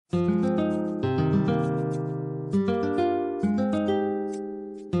What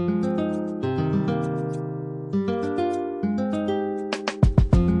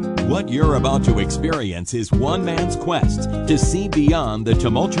you're about to experience is one man's quest to see beyond the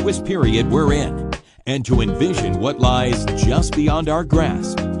tumultuous period we're in and to envision what lies just beyond our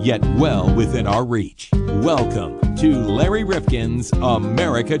grasp, yet well within our reach. Welcome to Larry Rifkin's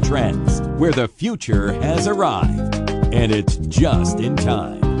America Trends, where the future has arrived, and it's just in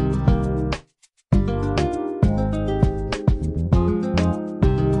time.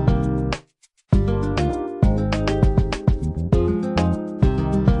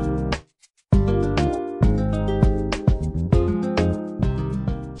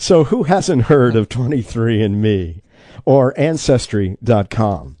 So who hasn't heard of 23andMe or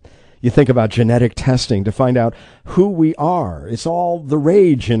Ancestry.com? You think about genetic testing to find out who we are. It's all the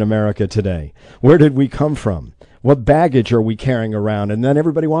rage in America today. Where did we come from? What baggage are we carrying around? And then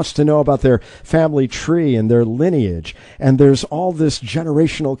everybody wants to know about their family tree and their lineage. And there's all this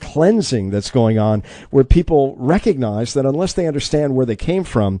generational cleansing that's going on where people recognize that unless they understand where they came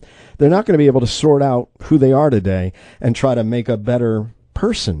from, they're not going to be able to sort out who they are today and try to make a better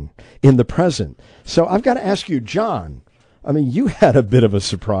person in the present. So I've got to ask you, John, I mean, you had a bit of a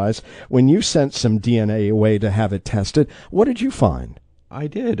surprise when you sent some DNA away to have it tested. What did you find? I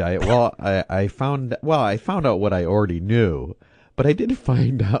did. I found out what I already knew, but I did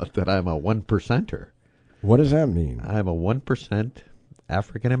find out that I'm a 1%er. What does that mean? I'm a 1%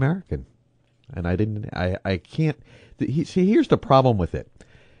 African American, and I can't. See, here's the problem with it.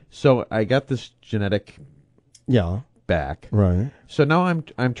 So I got this genetic back. Right. So now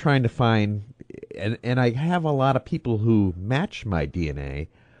I'm trying to find, and I have a lot of people who match my DNA,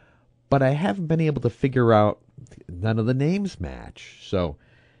 but I haven't been able to figure out, none of the names match. So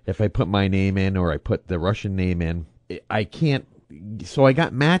if I put my name in or I put the Russian name in, I can't. So I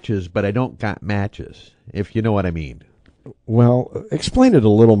got matches, but I don't got matches, if you know what I mean. Well, explain it a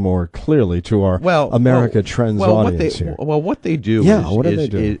little more clearly to our America Trends audience here. Well, what they do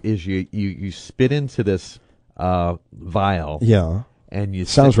is you spit into this vial. Yeah. And you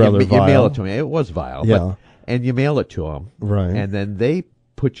rather vile. You mail it to me. It was vile. Yeah. And you mail it to them. Right. And then they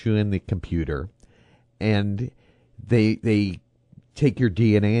put you in the computer, and they take your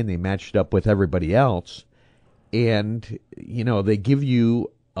DNA and they match it up with everybody else, and they give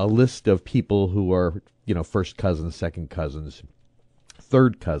you a list of people who are first cousins, second cousins,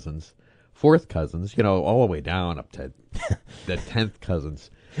 third cousins, fourth cousins, all the way down up to the 10th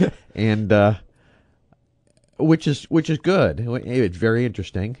cousins, and which is good. It's very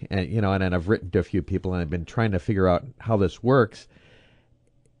interesting, and and I've written to a few people, and I've been trying to figure out how this works.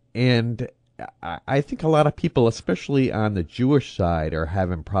 And I think a lot of people, especially on the Jewish side, are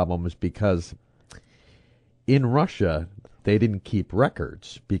having problems because in Russia they didn't keep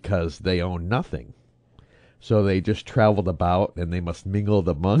records because they own nothing. So they just traveled about, and they must mingle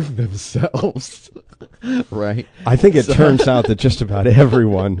among themselves, right? I think it turns out that just about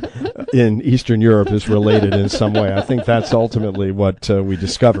everyone in Eastern Europe is related in some way. I think that's ultimately what we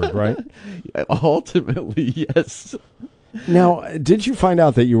discovered, right? Ultimately, yes. Now, did you find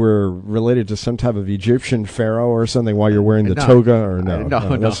out that you were related to some type of Egyptian pharaoh or something while you're wearing the toga, or no?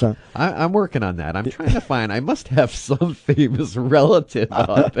 No. I'm working on that. I'm trying to find. I must have some famous relative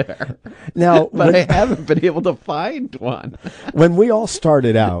out there. Now, but I haven't been able to find one. When we all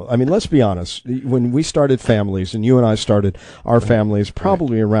started out, I mean, let's be honest. When we started families, and you and I started our families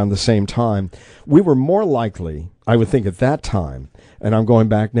probably around the same time, we were more likely, I would think at that time, and I'm going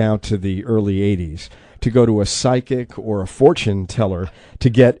back now to the early 80s, to go to a psychic or a fortune teller to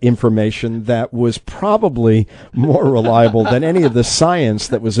get information that was probably more reliable than any of the science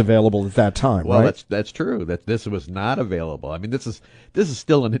that was available at that time. Well, right? that's true. That this was not available. I mean, this is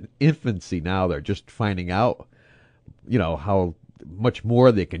still in infancy now. They're just finding out, how much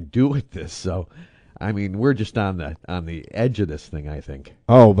more they can do with this. So, I mean, we're just on the edge of this thing, I think.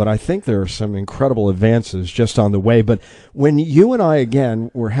 Oh, but I think there are some incredible advances just on the way. But when you and I, again,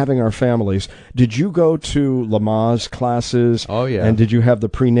 were having our families, did you go to Lamaze classes? Oh, yeah. And did you have the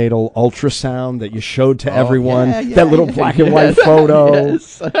prenatal ultrasound that you showed to everyone? Yeah, that little black and white photo?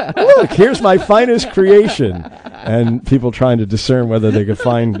 Yes. Look, here's my finest creation. And people trying to discern whether they could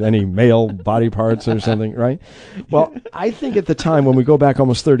find any male body parts or something, right? Well, I think at the time, when we go back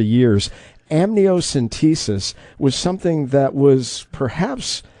almost 30 years, amniocentesis was something that was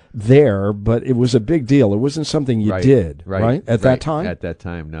perhaps there, but it was a big deal. It wasn't something you did, right? At that time? At that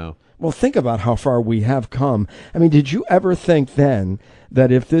time, no. Well, think about how far we have come. I mean, did you ever think then that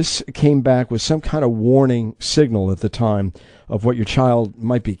if this came back with some kind of warning signal at the time of what your child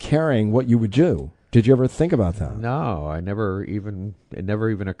might be carrying, what you would do? Did you ever think about that? No, it never even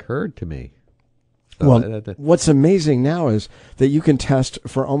occurred to me. So Well, what's amazing now is that you can test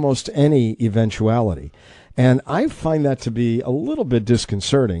for almost any eventuality. And I find that to be a little bit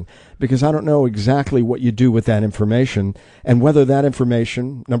disconcerting because I don't know exactly what you do with that information and whether that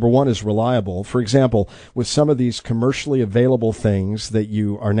information, number one, is reliable. For example, with some of these commercially available things that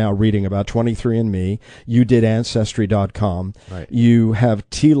you are now reading about, 23andMe, you did Ancestry.com, Right. you have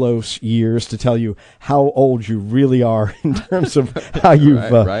telos years to tell you how old you really are in terms of how you've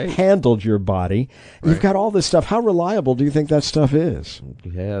Right. handled your body. You've Right. got all this stuff. How reliable do you think that stuff is?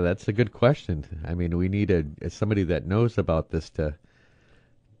 Yeah, that's a good question. I mean, we need somebody that knows about this to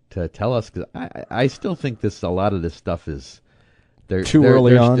tell us, because I still think a lot of this stuff is Too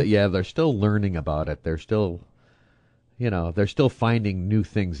early on? They're still learning about it. They're still finding new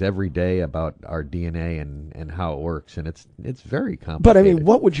things every day about our DNA and how it works, and it's very complicated. But I mean,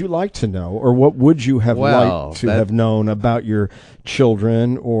 what would you like to know, or what would you have liked to have known about your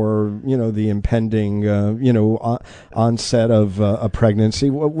children, or the impending onset of a pregnancy?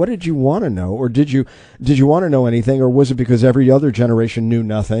 What did you want to know, or did you want to know anything, or was it because every other generation knew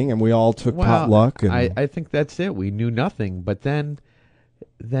nothing and we all took potluck? And I think that's it. We knew nothing, but then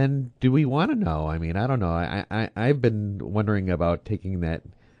do we want to know? I mean, I don't know. I've been wondering about taking that.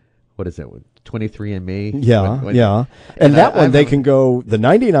 What is it? 23andMe. Yeah. And that one, they can go the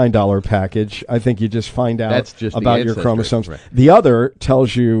 $99 package. I think you just find out That's just about your chromosomes. Right. The other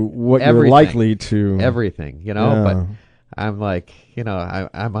tells you what you're likely to. Everything, But I'm like,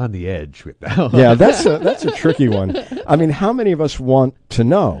 I'm on the edge with that one. Yeah, that's a tricky one. I mean, how many of us want to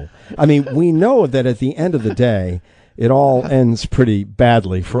know? I mean, we know that at the end of the day, it all ends pretty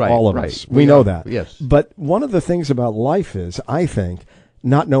badly for all of us. We know that. Yes. But one of the things about life is, I think,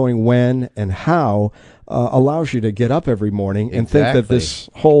 not knowing when and how allows you to get up every morning and think that this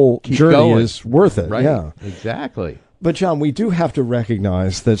whole journey going. is worth it. Right. Yeah. Exactly. But, John, we do have to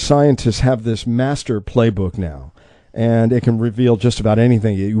recognize that scientists have this master playbook now, and it can reveal just about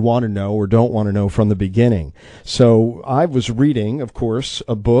anything that you want to know or don't want to know from the beginning. So I was reading, of course,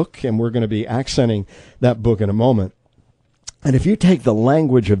 a book, and we're going to be accenting that book in a moment. And if you take the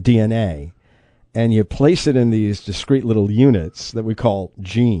language of DNA and you place it in these discrete little units that we call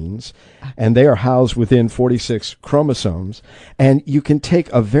genes, and they are housed within 46 chromosomes, and you can take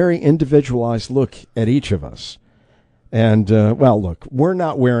a very individualized look at each of us. And, look, we're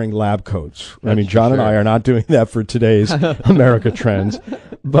not wearing lab coats. I mean, John and I are not doing that for today's America Trends.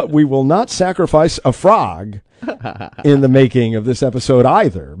 But we will not sacrifice a frog in the making of this episode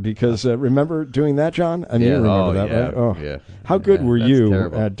either. Because remember doing that, John? I mean, you remember that, right? Oh, yeah. How good were you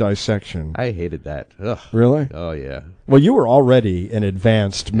terrible. at dissection? I hated that. Ugh. Really? Oh, yeah. Well, you were already an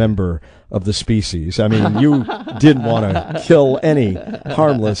advanced member of the species. I mean, you didn't want to kill any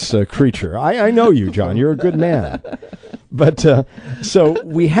harmless creature. I know you, John. You're a good man. But so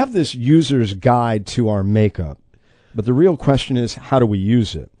we have this user's guide to our makeup. But the real question is, how do we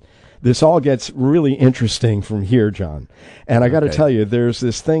use it? This all gets really interesting from here, John. And I got to tell you, there's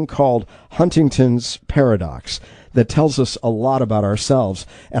this thing called Huntington's paradox that tells us a lot about ourselves.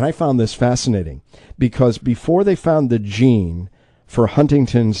 And I found this fascinating because before they found the gene for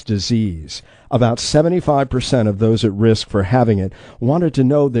Huntington's disease, about 75% of those at risk for having it wanted to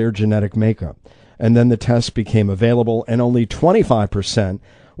know their genetic makeup. And then the test became available, and only 25%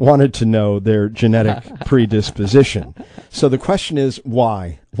 wanted to know their genetic predisposition. So the question is,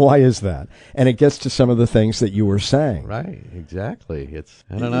 why? Why is that? And it gets to some of the things that you were saying. Right, exactly.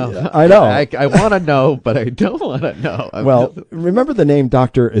 I don't know. I know. I want to know, but I don't want to know. Well, remember the name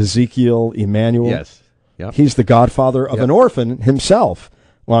Dr. Ezekiel Emanuel? Yes. Yep. He's the godfather of an orphan himself.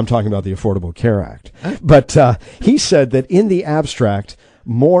 Well, I'm talking about the Affordable Care Act. But he said that in the abstract,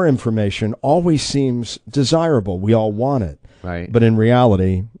 more information always seems desirable. We all want it. Right. But in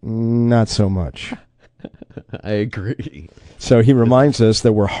reality, not so much. I agree. So he reminds us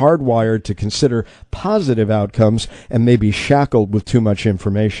that we're hardwired to consider positive outcomes and may be shackled with too much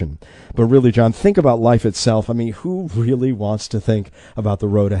information. But really, John, think about life itself. I mean, who really wants to think about the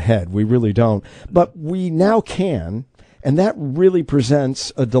road ahead? We really don't. But we now can, and that really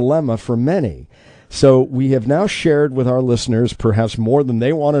presents a dilemma for many. So we have now shared with our listeners perhaps more than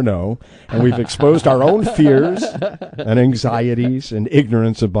they want to know, and we've exposed our own fears and anxieties and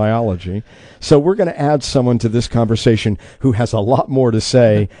ignorance of biology. So we're going to add someone to this conversation who has a lot more to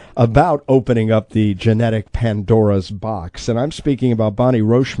say about opening up the genetic Pandora's box. And I'm speaking about Bonnie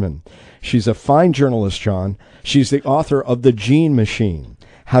Rochman. She's a fine journalist, John. She's the author of The Gene Machine,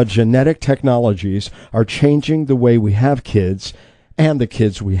 How Genetic Technologies Are Changing the Way We Have Kids and the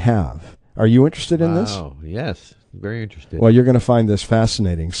Kids we have. Are you interested in this? Oh, yes. very interested. Well, you're going to find this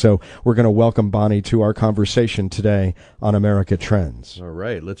fascinating. So we're going to welcome Bonnie to our conversation today on America Trends. All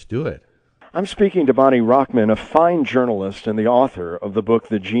right, let's do it. I'm speaking to Bonnie Rochman, a fine journalist and the author of the book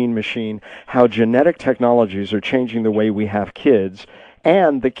The Gene Machine, How Genetic Technologies Are Changing the Way We Have Kids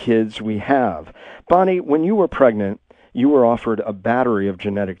and the Kids We Have. Bonnie, when you were pregnant, you were offered a battery of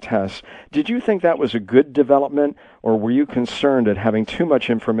genetic tests. Did you think that was a good development, or were you concerned at having too much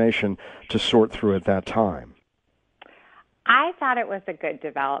information to sort through at that time? I thought it was a good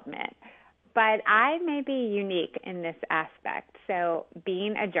development, but I may be unique in this aspect. So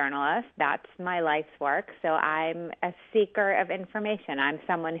being a journalist, that's my life's work. So I'm a seeker of information. I'm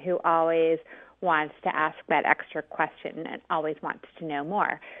someone who always wants to ask that extra question and always wants to know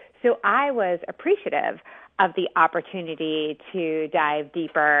more. So I was appreciative of the opportunity to dive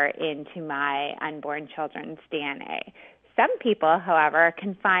deeper into my unborn children's DNA. Some people, however,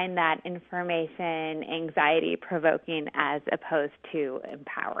 can find that information anxiety-provoking as opposed to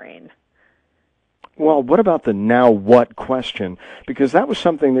empowering. Well, what about the now what question? Because that was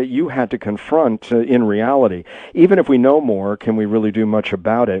something that you had to confront in reality. Even if we know more, can we really do much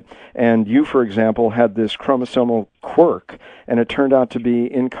about it? And you, for example, had this chromosomal quirk, and it turned out to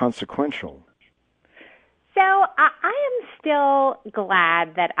be inconsequential. So I am still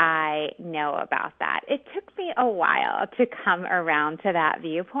glad that I know about that. It took me a while to come around to that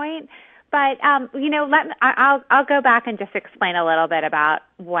viewpoint. But, I'll go back and just explain a little bit about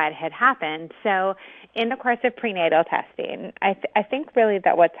what had happened. So in the course of prenatal testing, I think really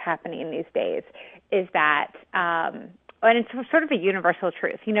that what's happening these days is that, and it's sort of a universal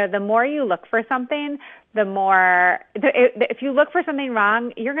truth, the more you look for something, the more, if you look for something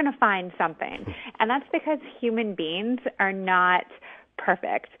wrong, you're going to find something. And that's because human beings are not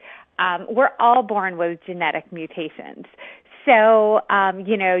perfect. We're all born with genetic mutations. So,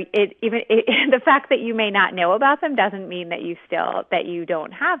 the fact that you may not know about them doesn't mean that you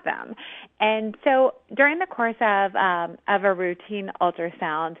don't have them. And so during the course of a routine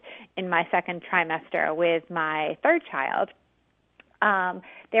ultrasound in my second trimester with my third child,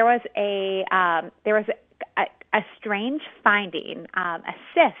 there was a strange finding, a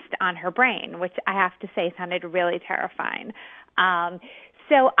cyst on her brain, which I have to say sounded really terrifying.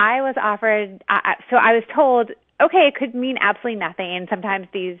 So I was told, okay, it could mean absolutely nothing. And sometimes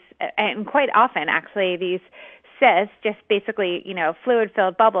and quite often actually, these cysts, just basically,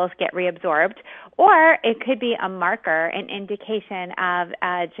 fluid-filled bubbles get reabsorbed. Or it could be a marker, an indication of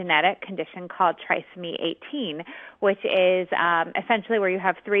a genetic condition called trisomy 18, which is essentially where you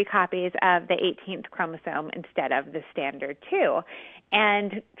have 3 copies of the 18th chromosome instead of the standard 2.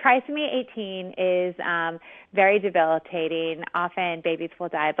 And trisomy 18 is very debilitating. Often babies will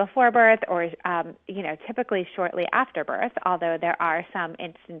die before birth or, typically shortly after birth, although there are some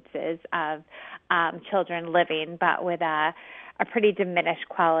instances of children living, but with a pretty diminished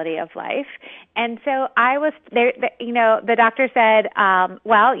quality of life. And so I was there, the doctor said,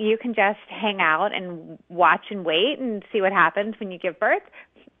 well, you can just hang out and watch and wait and see what happens when you give birth.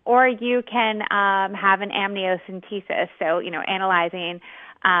 Or you can have an amniocentesis, so, analyzing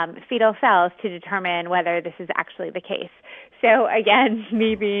fetal cells to determine whether this is actually the case. So again,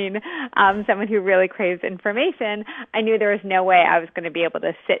 me being someone who really craves information, I knew there was no way I was going to be able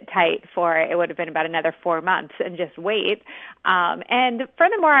to sit tight for, it would have been about another 4 months and just wait. And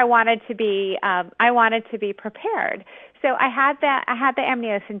furthermore, I wanted to be prepared. So I had the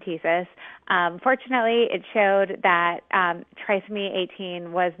amniocentesis. Fortunately, it showed that trisomy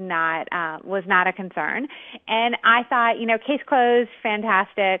 18 was not a concern, and I thought, case closed,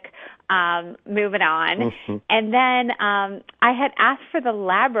 fantastic. Moving on. Mm-hmm. And then I had asked for the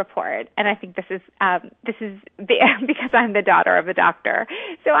lab report, and I think this is because I'm the daughter of a doctor.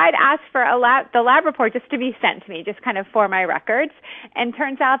 So I'd asked for the lab report just to be sent to me, just kind of for my records. And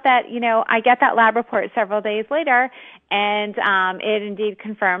turns out that I get that lab report several days later, and it indeed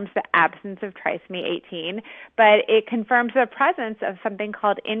confirms the absence of trisomy 18, but it confirms the presence of something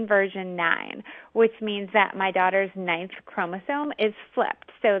called inversion 9, which means that my daughter's 9th chromosome is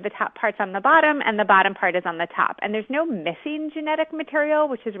flipped. So the top part's on the bottom and the bottom part is on the top. And there's no missing genetic material,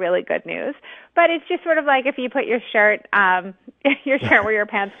 which is really good news. But it's just sort of like if you put your shirt where your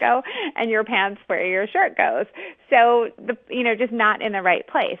pants go and your pants where your shirt goes. So, just not in the right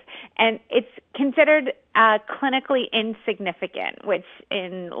place. And it's considered clinically insignificant, which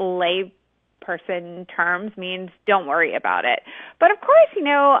in lay person terms means don't worry about it. But of course, it's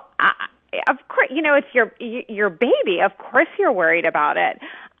your baby. Of course you're worried about it.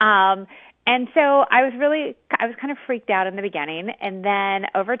 And so I was kind of freaked out in the beginning. And then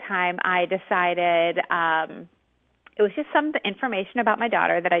over time I decided, It was just some information about my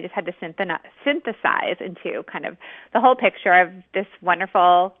daughter that I just had to synthesize into kind of the whole picture of this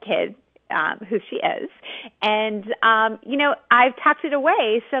wonderful kid, who she is. And, I've tucked it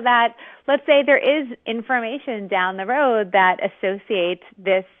away so that, let's say there is information down the road that associates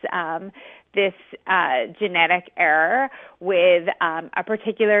this genetic error with a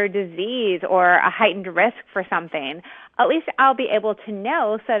particular disease or a heightened risk for something. At least I'll be able to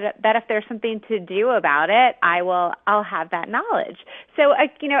know so that if there's something to do about it, I'll have that knowledge. So,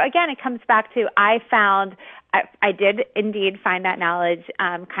 again, it comes back to I did indeed find that knowledge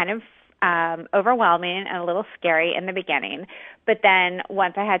kind of overwhelming and a little scary in the beginning. But then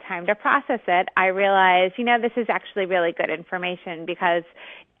once I had time to process it, I realized, this is actually really good information because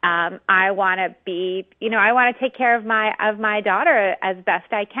I want to take care of my daughter as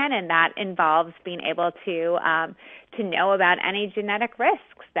best I can, and that involves being able to know about any genetic risks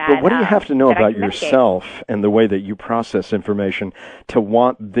that. But what do you have to know about yourself mitigate? and the way that you process information to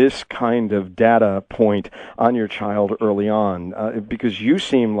want this kind of data point on your child early on? Because you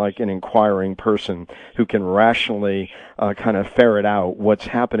seem like an inquiring person who can rationally kind of ferret out what's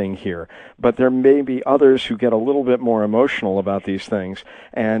happening here. But there may be others who get a little bit more emotional about these things,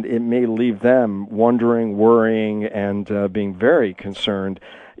 and it may leave them wondering, worrying, and being very concerned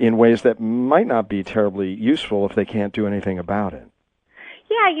in ways that might not be terribly useful if they can't do anything about it.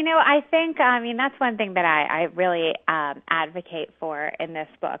 Yeah, I think, that's one thing that I really advocate for in this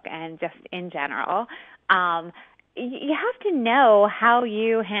book and just in general. You have to know how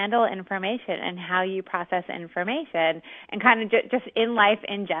you handle information and how you process information, and kind of just in life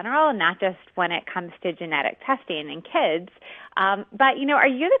in general, not just when it comes to genetic testing in kids. But are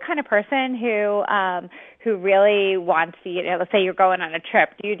you the kind of person who really wants to, let's say you're going on a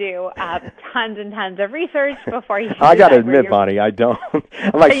trip, do you do tons and tons of research before you I got to admit, Bonnie, I don't.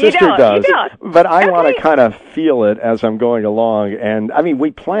 My sister does. You don't. But I want to kind of feel it as I'm going along. And,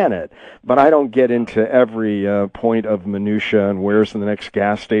 we plan it, but I don't get into every point of minutia and where's the next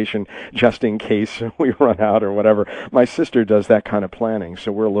gas station just in case we run out or whatever. My sister does that kind of planning,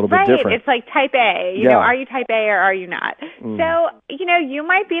 so we're a little bit different. It's like type A. You know, are you type A or are you not? So, you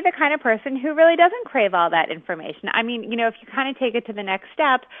might be the kind of person who really doesn't crave all that information. If you kind of take it to the next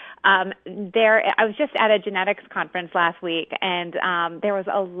step, I was just at a genetics conference last week, and there was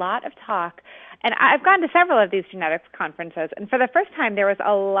a lot of talk. And I've gone to several of these genetics conferences, and for the first time, there was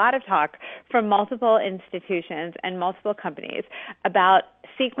a lot of talk from multiple institutions and multiple companies about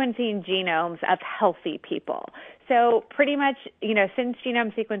sequencing genomes of healthy people. So pretty much, since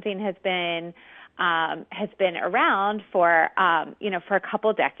genome sequencing has been around for a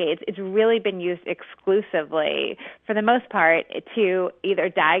couple decades, it's really been used exclusively, for the most part, to either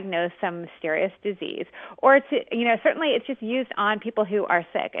diagnose some mysterious disease or to, certainly it's just used on people who are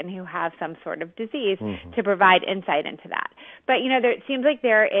sick and who have some sort of disease to provide insight into that. But, it seems like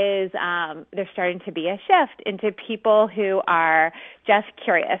there's starting to be a shift into people who are just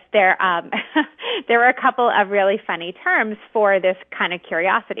curious. There were a couple of really funny terms for this kind of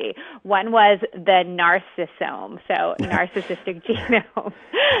curiosity. One was the narcissome, so narcissistic genome.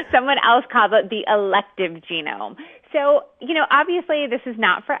 Someone else called it the elective genome. So, obviously this is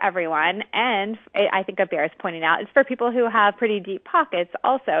not for everyone, and I think Bear pointing out, it's for people who have pretty deep pockets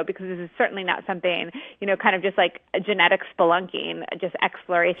also, because this is certainly not something, kind of just like a genetic spelunking, just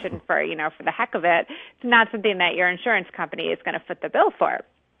exploration for the heck of it. It's not something that your insurance company is going to foot the bill for.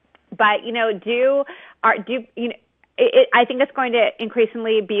 But, I think it's going to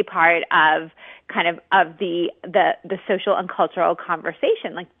increasingly be part of the social and cultural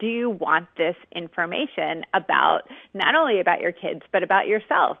conversation. Like, do you want this information about not only about your kids, but about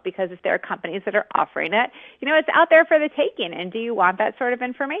yourself? Because if there are companies that are offering it, it's out there for the taking. And do you want that sort of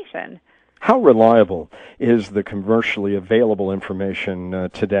information? How reliable is the commercially available information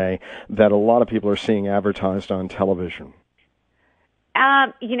today that a lot of people are seeing advertised on television?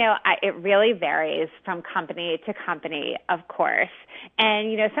 It really varies from company to company, of course.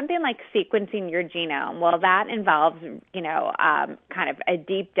 And, something like sequencing your genome, well, that involves, kind of a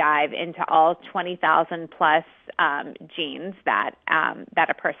deep dive into all 20,000 plus genes that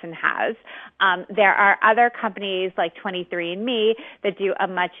a person has. There are other companies like 23andMe that do a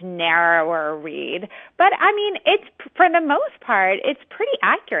much narrower read. But, it's, for the most part, it's pretty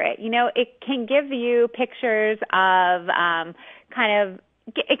accurate. It can give you pictures of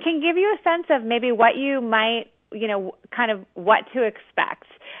it can give you a sense of maybe what you might, kind of what to expect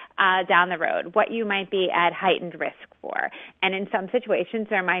down the road, what you might be at heightened risk for. And in some situations,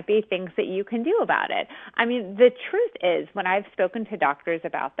 there might be things that you can do about it. The truth is, when I've spoken to doctors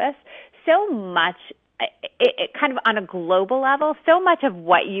about this, so much it kind of on a global level, so much of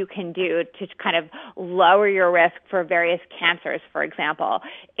what you can do to kind of lower your risk for various cancers, for example,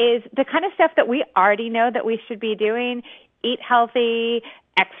 is the kind of stuff that we already know that we should be doing: eat healthy,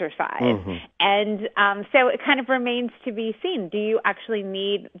 exercise. Mm-hmm. And so it kind of remains to be seen. Do you actually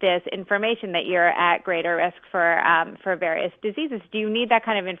need this information that you're at greater risk for various diseases? Do you need that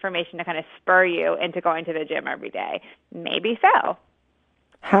kind of information to kind of spur you into going to the gym every day? Maybe so.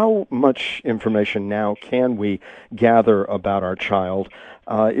 How much information now can we gather about our child?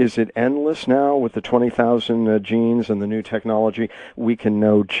 Is it endless now with the 20,000 genes and the new technology? We can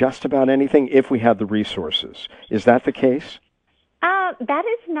know just about anything if we have the resources. Is that the case? That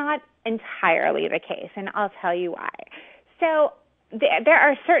is not entirely the case, and I'll tell you why. So there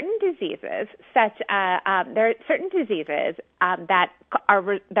are certain diseases, that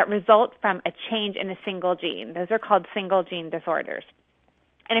result from a change in a single gene. Those are called single gene disorders.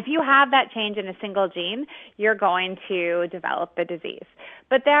 And if you have that change in a single gene, you're going to develop the disease.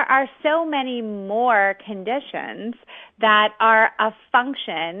 But there are so many more conditions that are a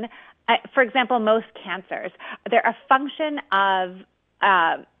function. For example, most cancers, they're a function of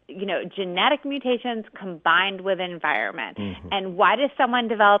genetic mutations combined with environment. Mm-hmm. And why does someone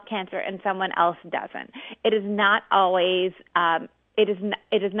develop cancer and someone else doesn't? It is not always. It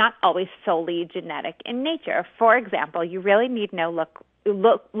is not always solely genetic in nature. For example, you really need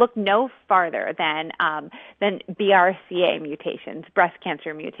look no farther than BRCA mutations, breast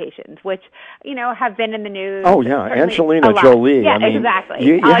cancer mutations, which have been in the news. Oh yeah, Angelina Jolie. Yeah, I mean, exactly.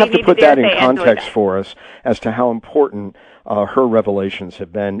 You have to put that in context Angelina. for us as to how important her revelations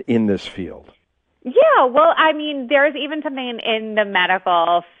have been in this field. Yeah, well, I mean, there's even something in the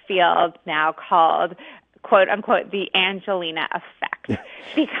medical field now called, quote unquote, the Angelina effect,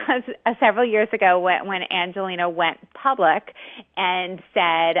 because several years ago when Angelina went public and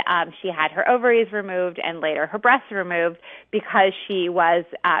said she had her ovaries removed and later her breasts removed because she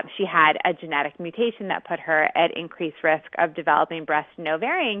had a genetic mutation that put her at increased risk of developing breast and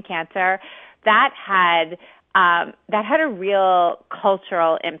ovarian cancer, that had a real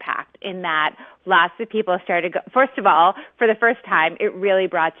cultural impact in that lots of people started first of all, for the first time, it really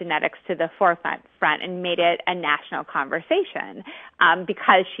brought genetics to the forefront and made it a national conversation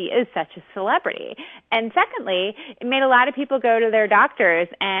because she is such a celebrity. And secondly, it made a lot of people go to their doctors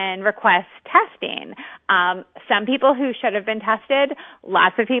and request testing. Some people who should have been tested,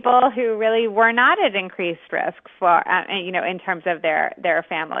 lots of people who really were not at increased risk for, in terms of their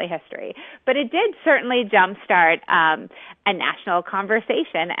family history. But it did certainly jumpstart a national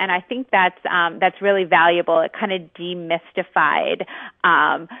conversation, and I think that's really valuable. It kind of demystified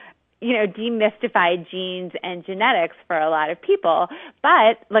genes and genetics for a lot of people.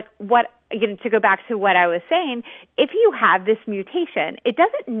 But to go back to what I was saying, if you have this mutation, it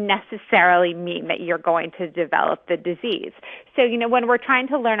doesn't necessarily mean that you're going to develop the disease. So, when we're trying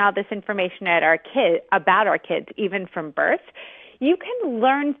to learn all this information about our kids, even from birth, you can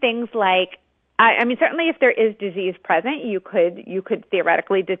learn things like, certainly if there is disease present, you could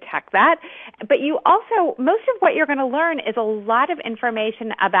theoretically detect that. But you also, most of what you're going to learn is a lot of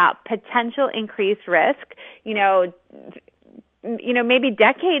information about potential increased risk, maybe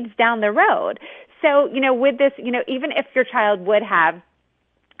decades down the road. So, with this, even if your child would have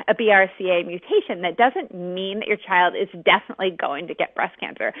a BRCA mutation, that doesn't mean that your child is definitely going to get breast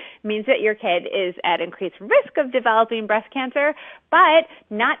cancer. It means that your kid is at increased risk of developing breast cancer, but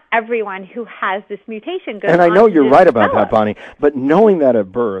not everyone who has this mutation goes on. And I know you're right about that, Bonnie, but knowing that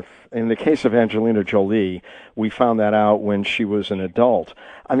at birth, in the case of Angelina Jolie, we found that out when she was an adult.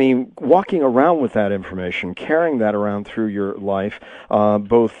 I mean, walking around with that information, carrying that around through your life,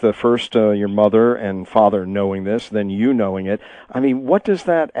 both first your mother and father knowing this, then you knowing it. I mean, what does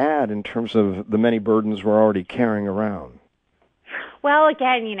that add in terms of the many burdens we're already carrying around? Well,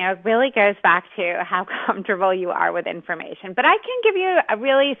 again, it really goes back to how comfortable you are with information. But I can give you a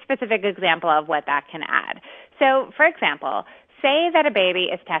really specific example of what that can add. So, for example, say that a baby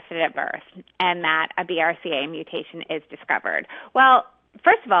is tested at birth and that a BRCA mutation is discovered. Well,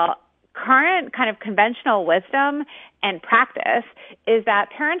 first of all, current kind of conventional wisdom and practice is that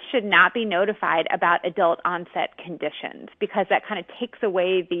parents should not be notified about adult onset conditions because that kind of takes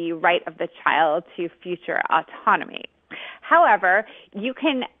away the right of the child to future autonomy. However, you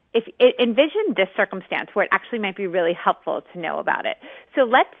can envision this circumstance where it actually might be really helpful to know about it. So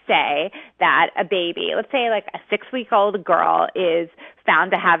let's say that a baby, let's say like a 6-week-old girl is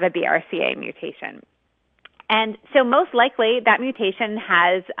found to have a BRCA mutation. And so most likely that mutation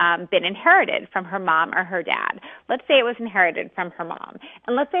has been inherited from her mom or her dad. Let's say it was inherited from her mom.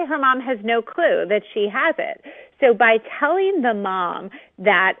 And let's say her mom has no clue that she has it. So by telling the mom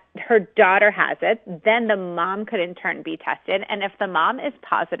that her daughter has it, then the mom could in turn be tested. And if the mom is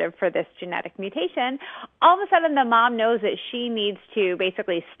positive for this genetic mutation, all of a sudden the mom knows that she needs to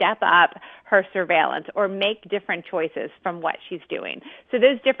basically step up her surveillance or make different choices from what she's doing. So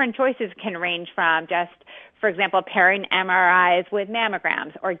those different choices can range from just, for example, pairing MRIs with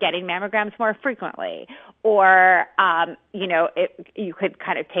mammograms or getting mammograms more frequently. Or, you could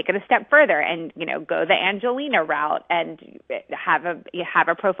kind of take it a step further and, go the Angelina route and have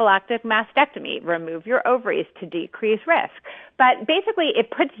a prophylactic mastectomy, remove your ovaries to decrease risk. But basically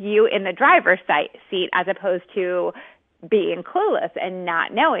it puts you in the driver's seat as opposed to being clueless and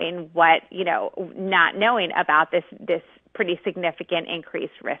not knowing not knowing about this pretty significant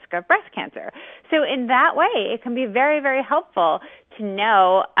increased risk of breast cancer. So in that way, it can be very, very helpful to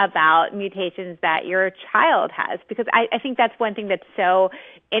know about mutations that your child has, because I think that's one thing that's so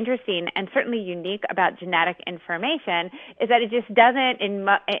interesting and certainly unique about genetic information is that it just doesn't,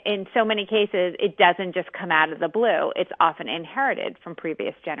 in so many cases, it doesn't just come out of the blue. It's often inherited from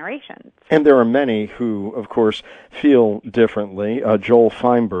previous generations. And there are many who, of course, feel differently. Joel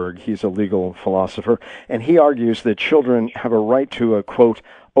Feinberg, he's a legal philosopher, and he argues that children have a right to a, quote,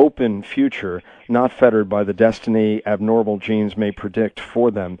 open future, not fettered by the destiny abnormal genes may predict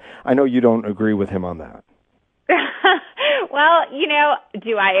for them. I know you don't agree with him on that. Well,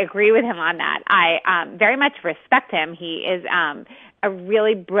 do I agree with him on that? I very much respect him. He is a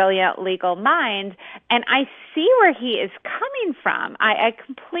really brilliant legal mind, and I see where he is coming from. I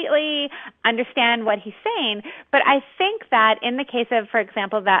completely understand what he's saying, but I think that in the case of, for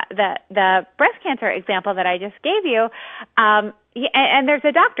example, the breast cancer example that I just gave you, and there's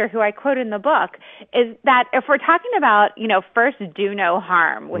a doctor who I quote in the book, is that if we're talking about, first do no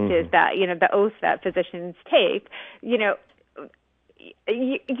harm, which is the oath that physicians take,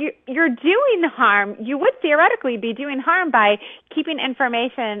 you're doing harm. You would theoretically be doing harm by keeping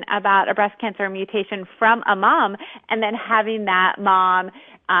information about a breast cancer mutation from a mom and then having that mom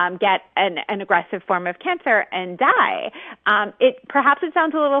get an aggressive form of cancer and die. Perhaps it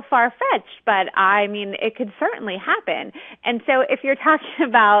sounds a little far-fetched, but I mean, it could certainly happen. And so if you're talking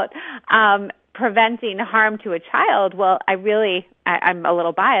about preventing harm to a child, well, I'm a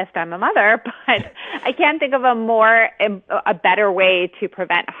little biased. I'm a mother, but I can't think of a better way to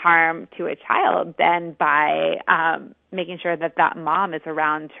prevent harm to a child than by making sure that mom is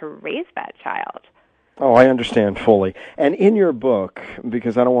around to raise that child. Oh, I understand fully. And in your book,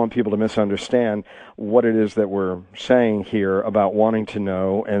 because I don't want people to misunderstand what it is that we're saying here about wanting to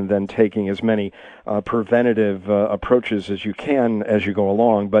know and then taking as many preventative approaches as you can as you go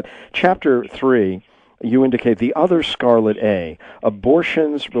along, but Chapter 3, you indicate the other scarlet A,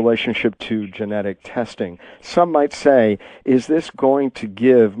 abortion's relationship to genetic testing. Some might say, is this going to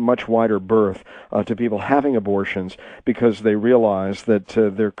give much wider berth to people having abortions because they realize that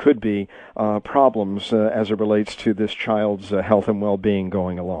there could be problems as it relates to this child's health and well-being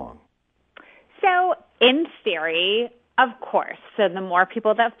going along? So, in theory, of course. So the more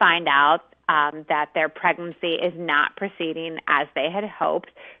people that find out that their pregnancy is not proceeding as they had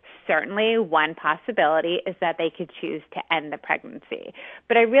hoped, certainly one possibility is that they could choose to end the pregnancy.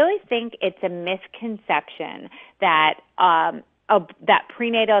 But I really think it's a misconception that that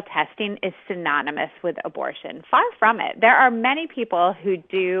prenatal testing is synonymous with abortion. Far from it. There are many people who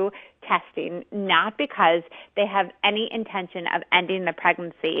do testing not because they have any intention of ending the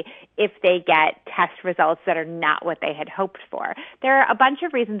pregnancy if they get test results that are not what they had hoped for. There are a bunch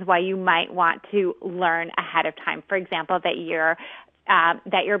of reasons why you might want to learn ahead of time. For example, that your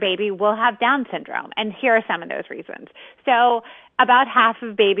baby will have Down syndrome. And here are some of those reasons. So about half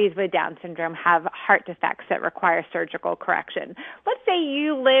of babies with Down syndrome have heart defects that require surgical correction. Let's say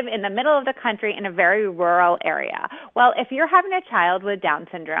you live in the middle of the country in a very rural area. Well, if you're having a child with Down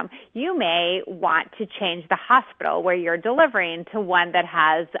syndrome, you may want to change the hospital where you're delivering to one that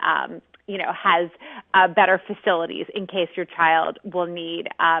has better facilities in case your child will need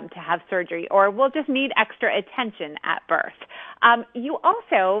to have surgery or will just need extra attention at birth. You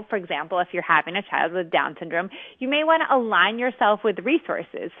also, for example, if you're having a child with Down syndrome, you may want to align yourself with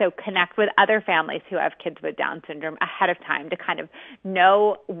resources, so connect with other families who have kids with Down syndrome ahead of time to kind of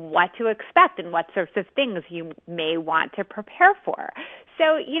know what to expect and what sorts of things you may want to prepare for.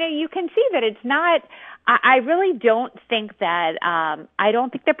 So, you can see that it's not, I really don't think that, I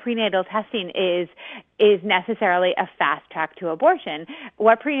don't think that prenatal testing is necessarily a fast track to abortion.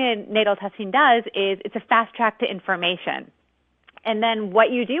 What prenatal testing does is it's a fast track to information. And then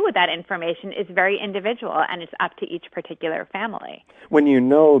what you do with that information is very individual, and it's up to each particular family. When you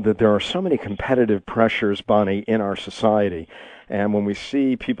know that there are so many competitive pressures, Bonnie, in our society, and when we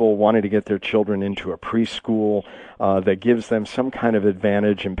see people wanting to get their children into a preschool that gives them some kind of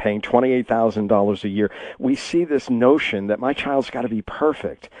advantage in paying $28,000 a year, we see this notion that my child's got to be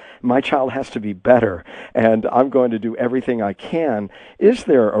perfect. My child has to be better, and I'm going to do everything I can. Is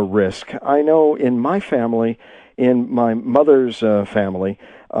there a risk? I know in my family, in my mother's family,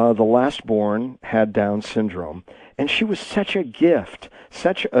 the last born had Down syndrome, and she was such a gift,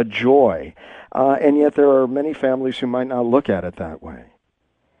 such a joy, and yet there are many families who might not look at it that way.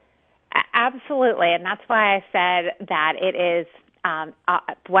 Absolutely, and that's why I said that it is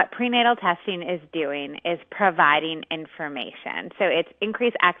what prenatal testing is doing is providing information. So it's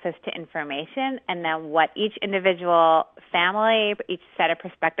increased access to information, and then what each individual family, each set of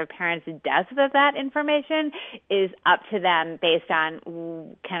prospective parents does with that information is up to them based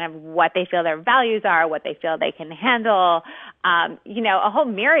on kind of what they feel their values are, what they feel they can handle, a whole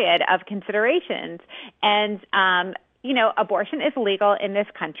myriad of considerations. And abortion is legal in this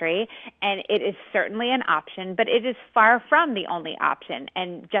country, and it is certainly an option, but it is far from the only option.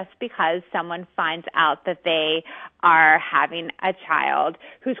 And just because someone finds out that they are having a child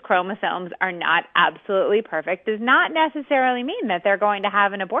whose chromosomes are not absolutely perfect does not necessarily mean that they're going to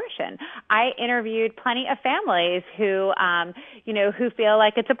have an abortion. I interviewed plenty of families who feel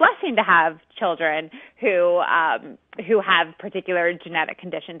like it's a blessing to have children who have particular genetic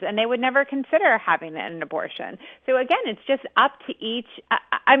conditions, and they would never consider having an abortion. So again, it's just up to each.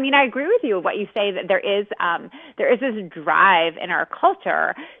 I agree with you what you say, that there is this drive in our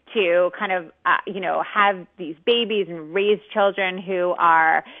culture to kind of have these babies and raise children who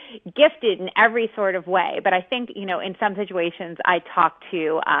are gifted in every sort of way. But I think in some situations I talk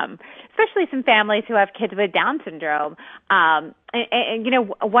to especially some families who have kids with Down syndrome. And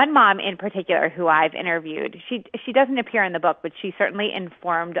one mom in particular who I've interviewed, she doesn't appear in the book, but she certainly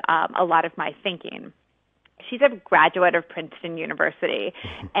informed a lot of my thinking. She's a graduate of Princeton University,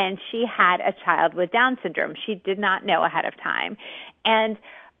 and she had a child with Down syndrome. She did not know ahead of time. And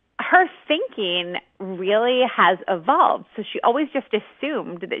her thinking really has evolved. So she always just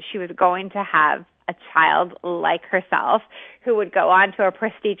assumed that she was going to have a child like herself who would go on to a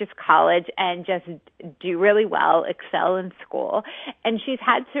prestigious college and just do really well, excel in school. And she's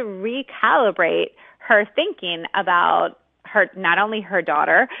had to recalibrate her thinking about not only her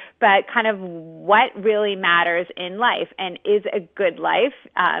daughter, but kind of what really matters in life, and is a good life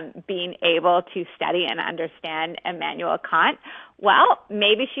being able to study and understand Immanuel Kant. Well,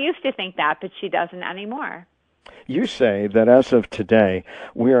 maybe she used to think that, but she doesn't anymore. You say that as of today,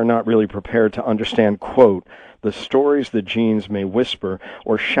 we are not really prepared to understand, quote, the stories the genes may whisper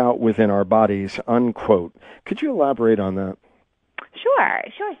or shout within our bodies, unquote. Could you elaborate on that? Sure.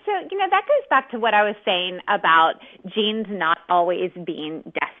 So, that goes back to what I was saying about genes not always being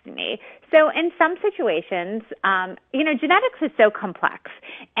destiny. So in some situations, genetics is so complex.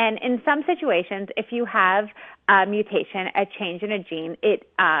 And in some situations, if you have a mutation, a change in a gene, it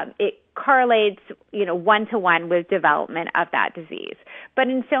correlates, one-to-one with development of that disease. But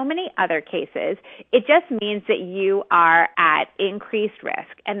in so many other cases, it just means that you are at increased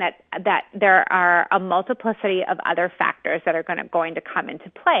risk, and that there are a multiplicity of other factors that are going to come into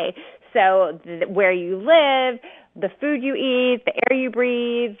play. So where you live, the food you eat, the air you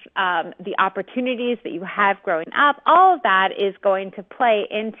breathe, the opportunities that you have growing up, all of that is going to play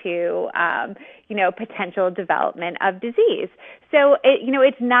into, potential development of disease. So,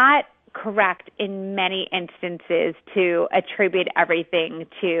 it's not correct in many instances to attribute everything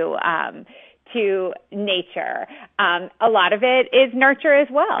to nature. A lot of it is nurture as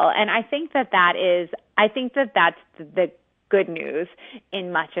well, and I think that's the good news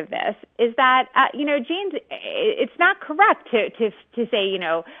in much of this is that genes. It's not correct to say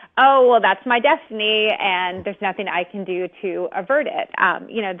oh well, that's my destiny and there's nothing I can do to avert it.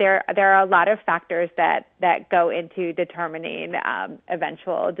 There are a lot of factors that go into determining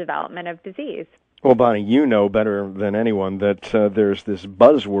eventual development of disease. Well, Bonnie, you know better than anyone that there's this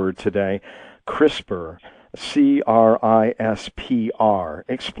buzzword today, CRISPR, CRISPR.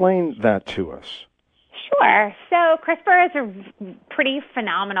 Explain that to us. Sure. So CRISPR is a pretty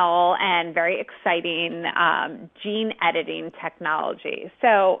phenomenal and very exciting gene editing technology.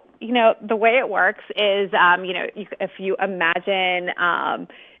 So, the way it works is, if you imagine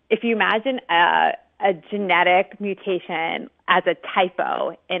a genetic mutation as a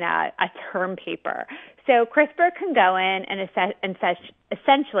typo in a term paper. So CRISPR can go in and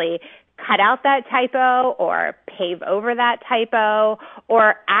essentially cut out that typo or pave over that typo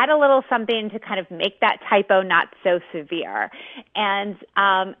or add a little something to kind of make that typo not so severe. And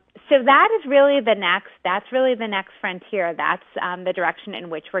so that's really the next frontier. That's the direction in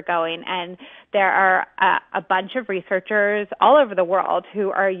which we're going. And there are a bunch of researchers all over the world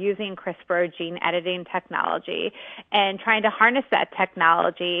who are using CRISPR gene editing technology and trying to harness that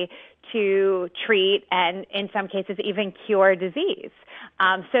technology to treat and in some cases even cure disease.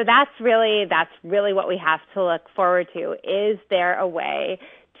 So that's really what we have to look forward to. Is there a way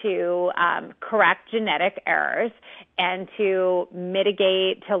to correct genetic errors and to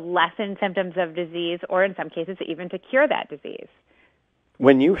mitigate, to lessen symptoms of disease, or in some cases even to cure that disease?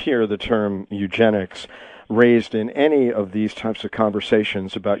 When you hear the term eugenics raised in any of these types of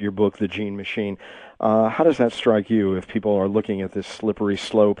conversations about your book, The Gene Machine, how does that strike you if people are looking at this slippery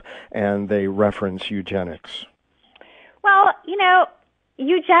slope and they reference eugenics? Well,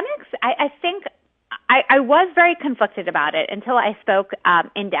 eugenics, I think I was very conflicted about it until I spoke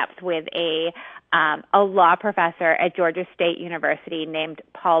in depth with a law professor at Georgia State University named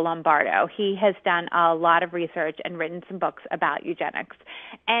Paul Lombardo. He has done a lot of research and written some books about eugenics.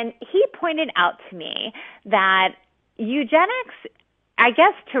 And he pointed out to me that eugenics, I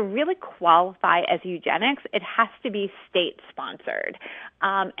guess to really qualify as eugenics, it has to be state-sponsored.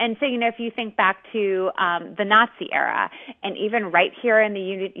 And so, if you think back to the Nazi era, and even right here in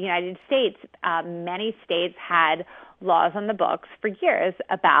the United States, many states had laws on the books for years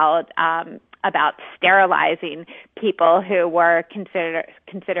about sterilizing people who were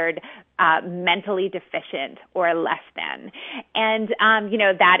considered mentally deficient or less than. And,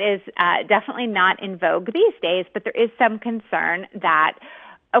 that is definitely not in vogue these days, but there is some concern that,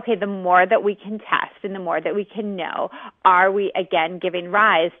 okay, the more that we can test and the more that we can know, are we again giving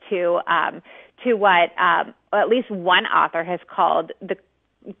rise to what at least one author has called the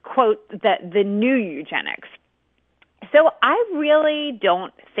quote, the new eugenics. So I really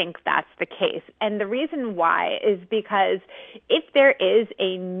don't think that's the case. And the reason why is because if there is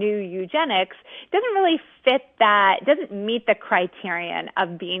a new eugenics, it doesn't really fit that, doesn't meet the criterion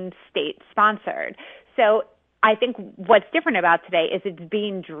of being state-sponsored. So I think what's different about today is it's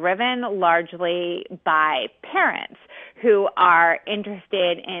being driven largely by parents who are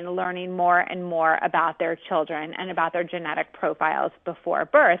interested in learning more and more about their children and about their genetic profiles before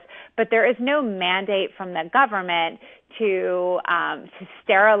birth. But there is no mandate from the government to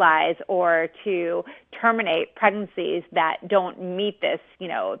sterilize or to terminate pregnancies that don't meet this,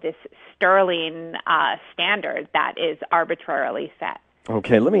 this sterling standard that is arbitrarily set.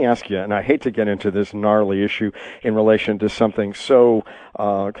 Okay, let me ask you, and I hate to get into this gnarly issue in relation to something so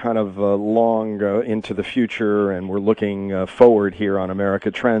long into the future, and we're looking forward here on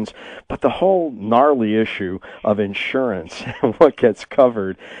America Trends, but the whole gnarly issue of insurance and what gets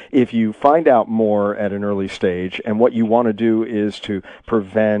covered if you find out more at an early stage, and what you want to do is to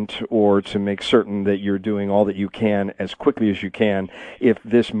prevent or to make certain that you're doing all that you can as quickly as you can if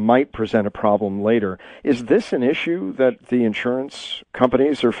this might present a problem later. Is this an issue that the insurance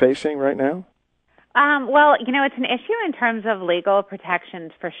companies are facing right now? Well, it's an issue in terms of legal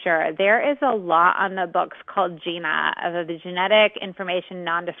protections for sure. There is a law on the books called GINA, the Genetic Information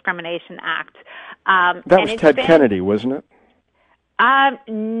Non-Discrimination Act. That was Ted Kennedy, wasn't it?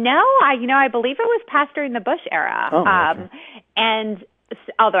 No, I believe it was passed during the Bush era. Oh, okay. And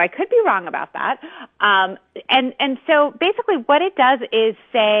although I could be wrong about that. And so basically what it does is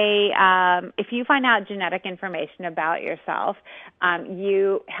say, if you find out genetic information about yourself,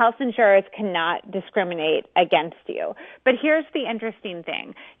 health insurers cannot discriminate against you. But here's the interesting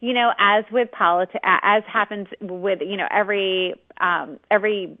thing. As with as happens with,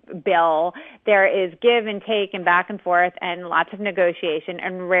 every bill, there is give and take and back and forth and lots of negotiation,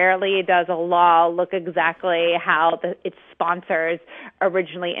 and rarely does a law look exactly how its sponsors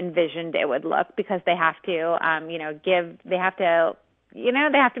originally envisioned it would look, because they have to, they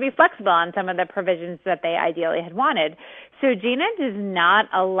have to be flexible on some of the provisions that they ideally had wanted. So GINA does not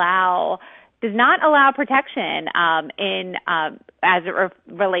allow protection as it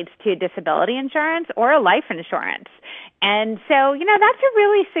relates to disability insurance or life insurance. And so, that's a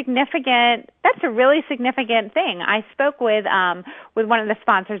really significant thing. I spoke with one of the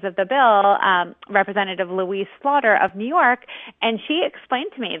sponsors of the bill, Representative Louise Slaughter of New York, and she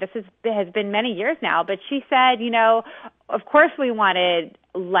explained to me, this has been many years now, but she said, of course we wanted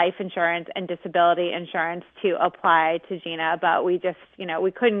life insurance and disability insurance to apply to GINA, but we just,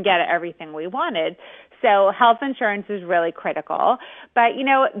 we couldn't get everything we wanted. So health insurance is really critical. But,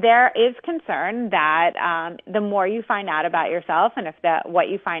 there is concern that the more you find out about yourself, and if what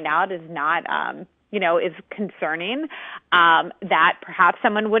you find out is not is concerning, that perhaps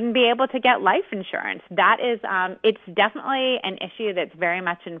someone wouldn't be able to get life insurance. That is, it's definitely an issue that's very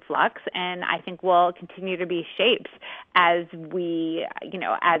much in flux, and I think will continue to be shaped as we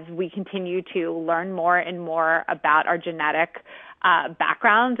continue to learn more and more about our genetic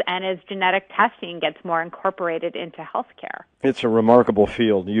backgrounds, and as genetic testing gets more incorporated into healthcare. It's a remarkable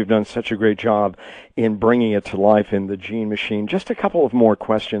field. You've done such a great job in bringing it to life in the Gene Machine. Just a couple of more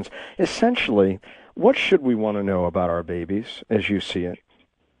questions. Essentially, what should we want to know about our babies as you see it?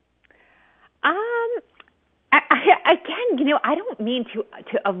 Again, I don't mean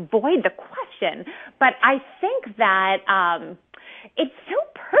to avoid the question, but I think that it's so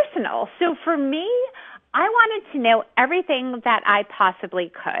personal. So for me, I wanted to know everything that I possibly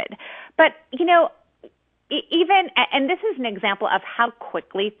could. But, even, and this is an example of how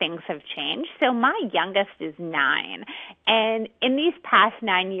quickly things have changed. So my youngest is 9. And in these past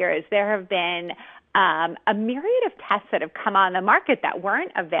 9 years, there have been a myriad of tests that have come on the market that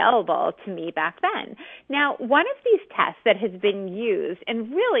weren't available to me back then. Now, one of these tests that has been used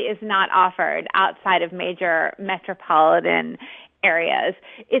and really is not offered outside of major metropolitan areas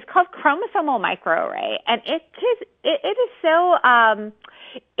is called chromosomal microarray, and it is so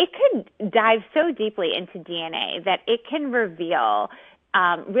it could dive so deeply into DNA that it can reveal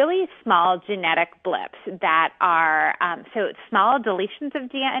really small genetic blips that are so small deletions of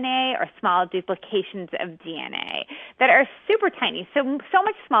DNA or small duplications of DNA that are super tiny, so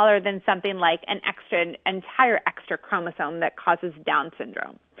much smaller than something like an entire extra chromosome that causes Down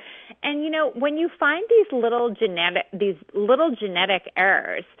syndrome. And when you find these little genetic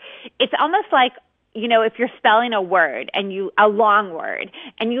errors, it's almost like if you're spelling a word a long word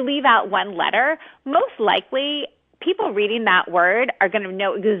and you leave out one letter, most likely people reading that word are going to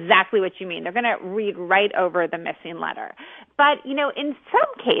know exactly what you mean. They're going to read right over the missing letter. But, in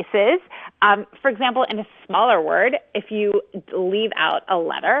some cases, for example, in a smaller word, if you leave out a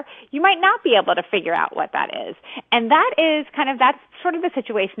letter, you might not be able to figure out what that is. And that's sort of the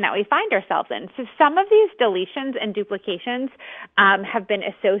situation that we find ourselves in. So some of these deletions and duplications have been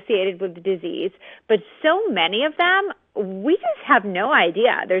associated with disease, but so many of them we just have no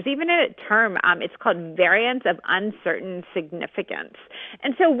idea. There's even a term, it's called variants of uncertain significance.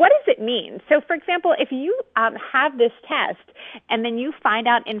 And so what does it mean? So, for example, if you have this test and then you find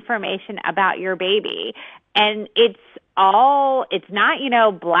out information about your baby and it's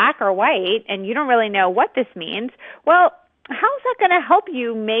not, black or white and you don't really know what this means, well, how's that going to help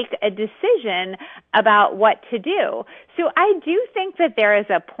you make a decision about what to do? So I do think that there is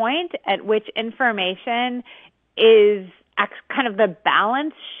a point at which information is kind of the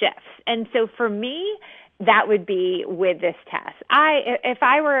balance shifts. And so for me, that would be with this test. If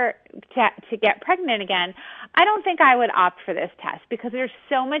I were to get pregnant again, I don't think I would opt for this test because there's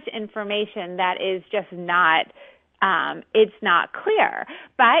so much information that is just not it's not clear.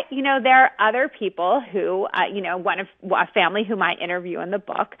 But, there are other people who, a family whom I interview in the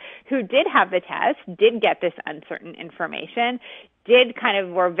book who did have the test, did get this uncertain information,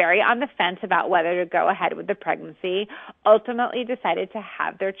 were very on the fence about whether to go ahead with the pregnancy, ultimately decided to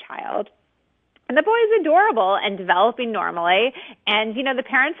have their child. And the boy is adorable and developing normally. And, the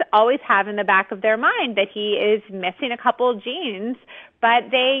parents always have in the back of their mind that he is missing a couple of genes,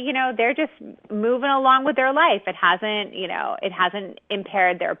 but they're just moving along with their life. It hasn't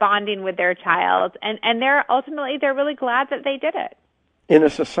impaired their bonding with their child. And they're really glad that they did it. In a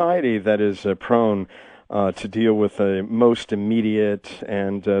society that is prone to deal with the most immediate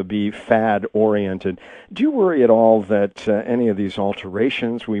and be fad-oriented, do you worry at all that any of these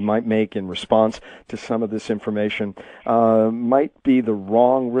alterations we might make in response to some of this information might be the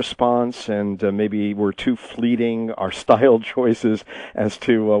wrong response and maybe we're too fleeting, our style choices as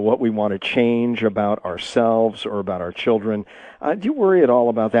to what we want to change about ourselves or about our children? Do you worry at all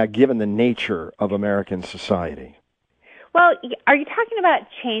about that given the nature of American society? Well, are you talking about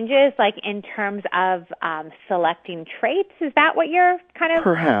changes like in terms of selecting traits? Is that what you're kind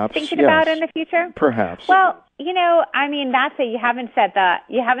of thinking about in the future? Perhaps. Well, that's it. You haven't said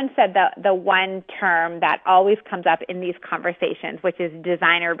the one term that always comes up in these conversations, which is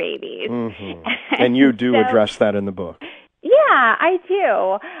designer babies. Mm-hmm. And you do address that in the book. Yeah, I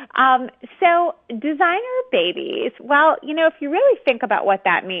do. So designer babies, well, if you really think about what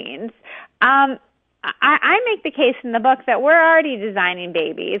that means, I make the case in the book that we're already designing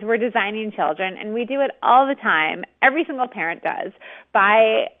babies, we're designing children, and we do it all the time. Every single parent does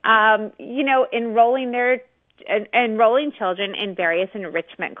by, enrolling their enrolling children in various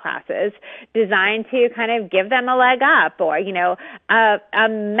enrichment classes designed to kind of give them a leg up, or, a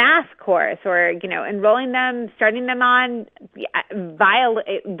math course, or, enrolling them, starting them on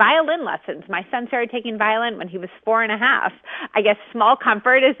violin lessons. My son started taking violin when he was 4.5. I guess small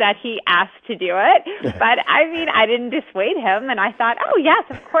comfort is that he asked to do it, but I didn't dissuade him, and I thought, oh yes,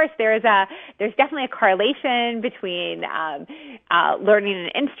 of course, there's definitely a correlation between learning an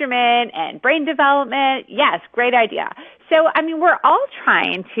instrument and brain development. Yes, great idea. So, we're all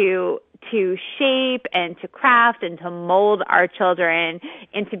trying to shape and to craft and to mold our children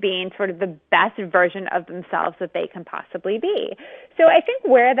into being sort of the best version of themselves that they can possibly be. So I think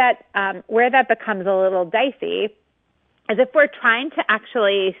where that becomes a little dicey is if we're trying to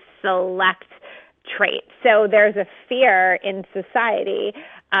actually select traits. So there's a fear in society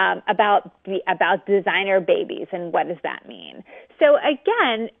about designer babies, and what does that mean? So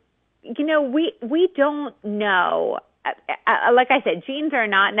again, we don't know. Like I said, genes are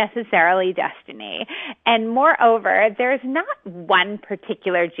not necessarily destiny. And moreover, there's not one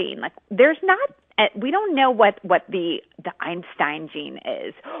particular gene. We don't know what the Einstein gene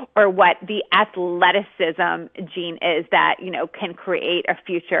is, or what the athleticism gene is that, can create a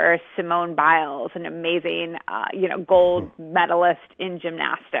future Simone Biles, an amazing, gold medalist in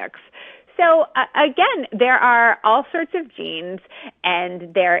gymnastics. So again, there are all sorts of genes,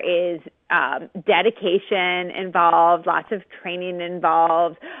 and there is dedication involved, lots of training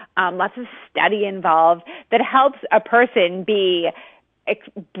involved, lots of study involved that helps a person be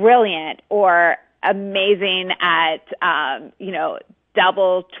brilliant or amazing at,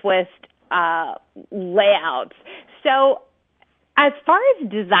 double twist layouts. So as far as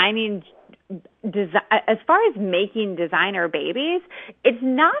making designer babies, it's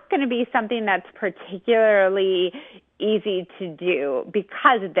not going to be something that's particularly easy to do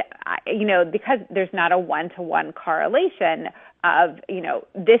because there's not a one-to-one correlation of,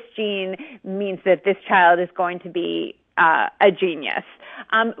 this gene means that this child is going to be a genius.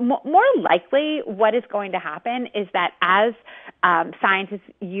 More likely, what is going to happen is that as scientists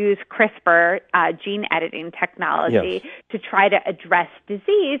use CRISPR gene editing technology to try to address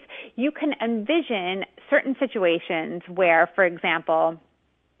disease, you can envision certain situations where, for example,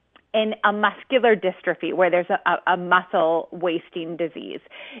 in a muscular dystrophy, where there's a muscle wasting disease,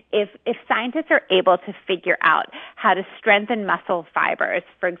 if scientists are able to figure out how to strengthen muscle fibers,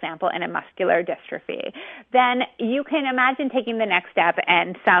 for example, in a muscular dystrophy, then you can imagine taking the next step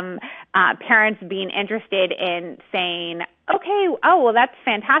and some parents being interested in saying, okay, well, that's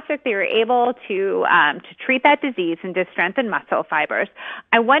fantastic that you're able to treat that disease and to strengthen muscle fibers.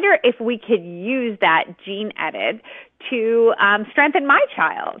 I wonder if we could use that gene edit to strengthen my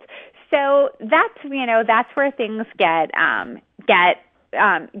child. So that's where things get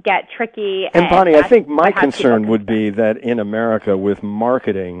tricky. And Bonnie, I think my concern would be that in America, with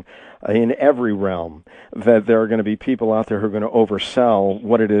marketing in every realm, that there are going to be people out there who are going to oversell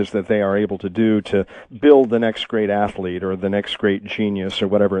what it is that they are able to do to build the next great athlete or the next great genius or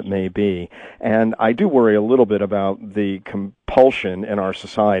whatever it may be. And I do worry a little bit about the compulsion in our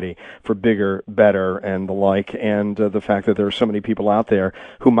society for bigger, better, and the like, and the fact that there are so many people out there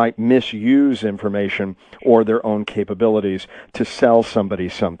who might misuse information or their own capabilities to sell somebody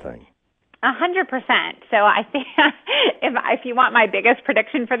something. 100%. So I think if you want my biggest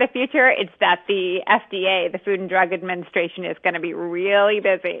prediction for the future, it's that the FDA, the Food and Drug Administration, is going to be really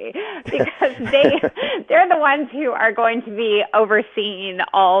busy because they're the ones who are going to be overseeing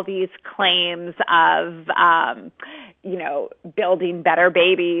all these claims of, building better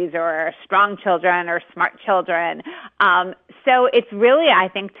babies or strong children or smart children. So it's really, I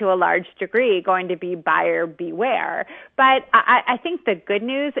think, to a large degree, going to be buyer beware. But I think the good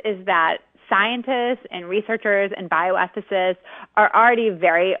news is that scientists and researchers and bioethicists are already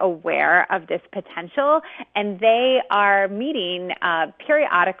very aware of this potential, and they are meeting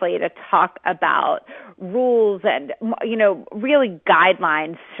periodically to talk about rules and, really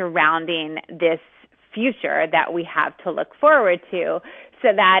guidelines surrounding this future that we have to look forward to,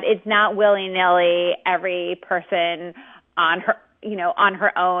 so that it's not willy-nilly every person on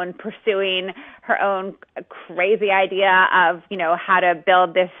her own, pursuing her own crazy idea of, how to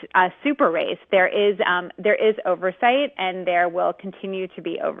build this super race. There is oversight, and there will continue to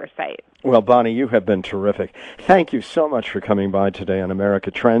be oversight. Well, Bonnie, you have been terrific. Thank you so much for coming by today on America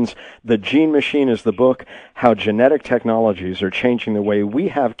Trends. The Gene Machine is the book, How Genetic Technologies Are Changing the Way We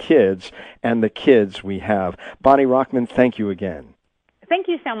Have Kids and the Kids We Have. Bonnie Rochman, thank you again. Thank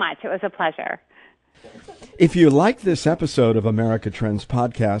you so much. It was a pleasure. If you like this episode of America Trends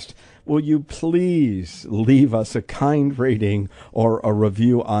Podcast, will you please leave us a kind rating or a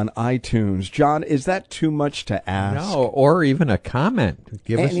review on iTunes? John, is that too much to ask? No, or even a comment.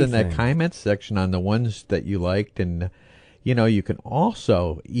 Give us in the Anything. comments section on the ones that you liked. And, you can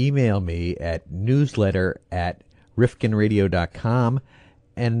also email me at newsletter@rifkinradio.com.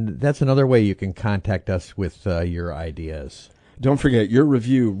 And that's another way you can contact us with your ideas. Don't forget, your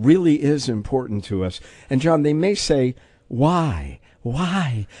review really is important to us. And John, they may say, why?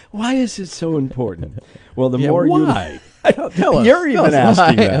 Why? Why is it so important? Well, the more why? Tell us. You're even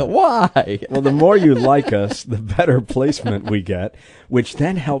asking that. Why? Well, the more you like us, the better placement we get, which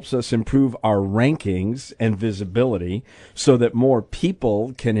then helps us improve our rankings and visibility so that more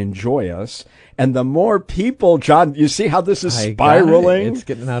people can enjoy us. And the more people, John, you see how this is spiraling? It's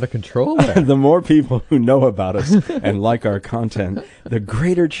getting out of control there. The more people who know about us and like our content, the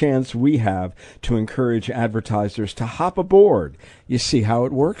greater chance we have to encourage advertisers to hop aboard. You see how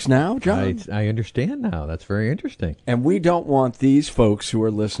it works now, John? I understand now. That's very interesting. And we don't want these folks who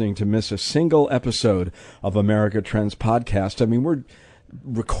are listening to miss a single episode of America Trends Podcast. I mean, we're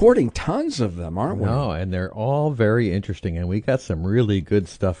recording tons of them, aren't we? No, and they're all very interesting, and we got some really good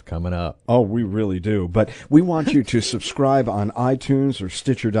stuff coming up. Oh, we really do. But we want you to subscribe on iTunes or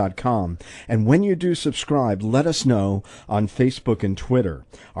Stitcher.com. And when you do subscribe, let us know on Facebook and Twitter.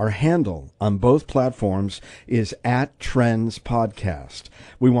 Our handle on both platforms is @TrendsPodcast.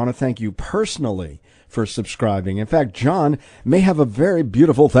 We want to thank you personally for subscribing. In fact, John may have a very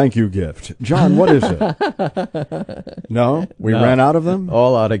beautiful thank you gift. John, what is it? No? We ran out of them?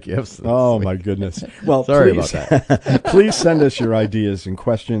 All out of gifts. Oh, my goodness. Well, Sorry please, about that. please send us your ideas and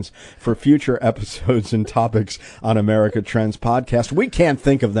questions for future episodes and topics on America Trends Podcast. We can't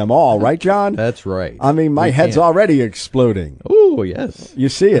think of them all, right, John? That's right. I mean, my head's already exploding. Oh, yes. You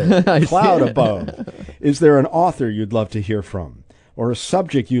see it. I Cloud see it. above. Is there an author you'd love to hear from? Or a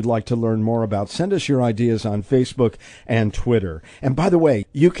subject you'd like to learn more about? Send us your ideas on Facebook and Twitter. And by the way,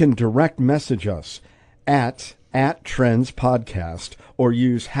 you can direct message us at Trends Podcast or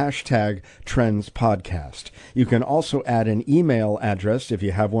use hashtag Trends Podcast. You can also add an email address if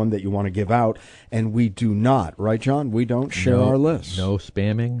you have one that you want to give out. And we do not, right, John? We don't share our list. No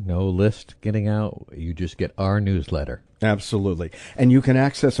spamming, no list getting out. You just get our newsletter. Absolutely. And you can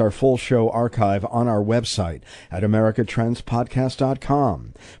access our full show archive on our website at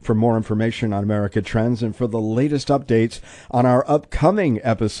americatrendspodcast.com. For more information on America Trends and for the latest updates on our upcoming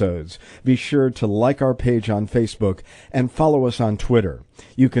episodes, be sure to like our page on Facebook and follow us on Twitter.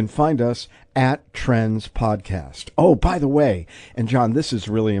 You can find us at Trends Podcast. Oh, by the way, and John, this is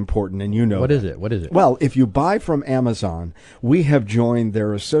really important, and you know What that. is it? What is it? Well, if you buy from Amazon, we have joined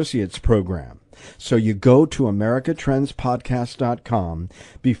their associates program. So you go to americatrendspodcast.com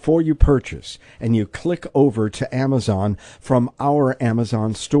before you purchase, and you click over to Amazon from our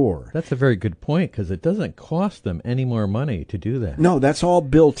Amazon store. That's a very good point, because it doesn't cost them any more money to do that. No, that's all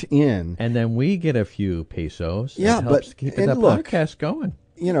built in. And then we get a few pesos. Yeah, It helps but- keep and the look, podcast going.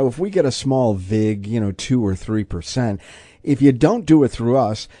 You know, if we get a small VIG, 2 or 3%, if you don't do it through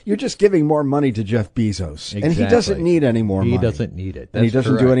us, you're just giving more money to Jeff Bezos. And he doesn't Exactly. need any more money. He doesn't need it. And he That's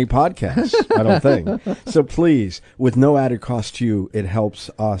doesn't do correct. any podcasts, I don't think. So please, with no added cost to you, it helps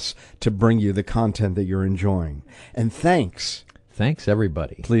us to bring you the content that you're enjoying. And thanks. Thanks,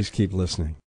 everybody. Please keep listening.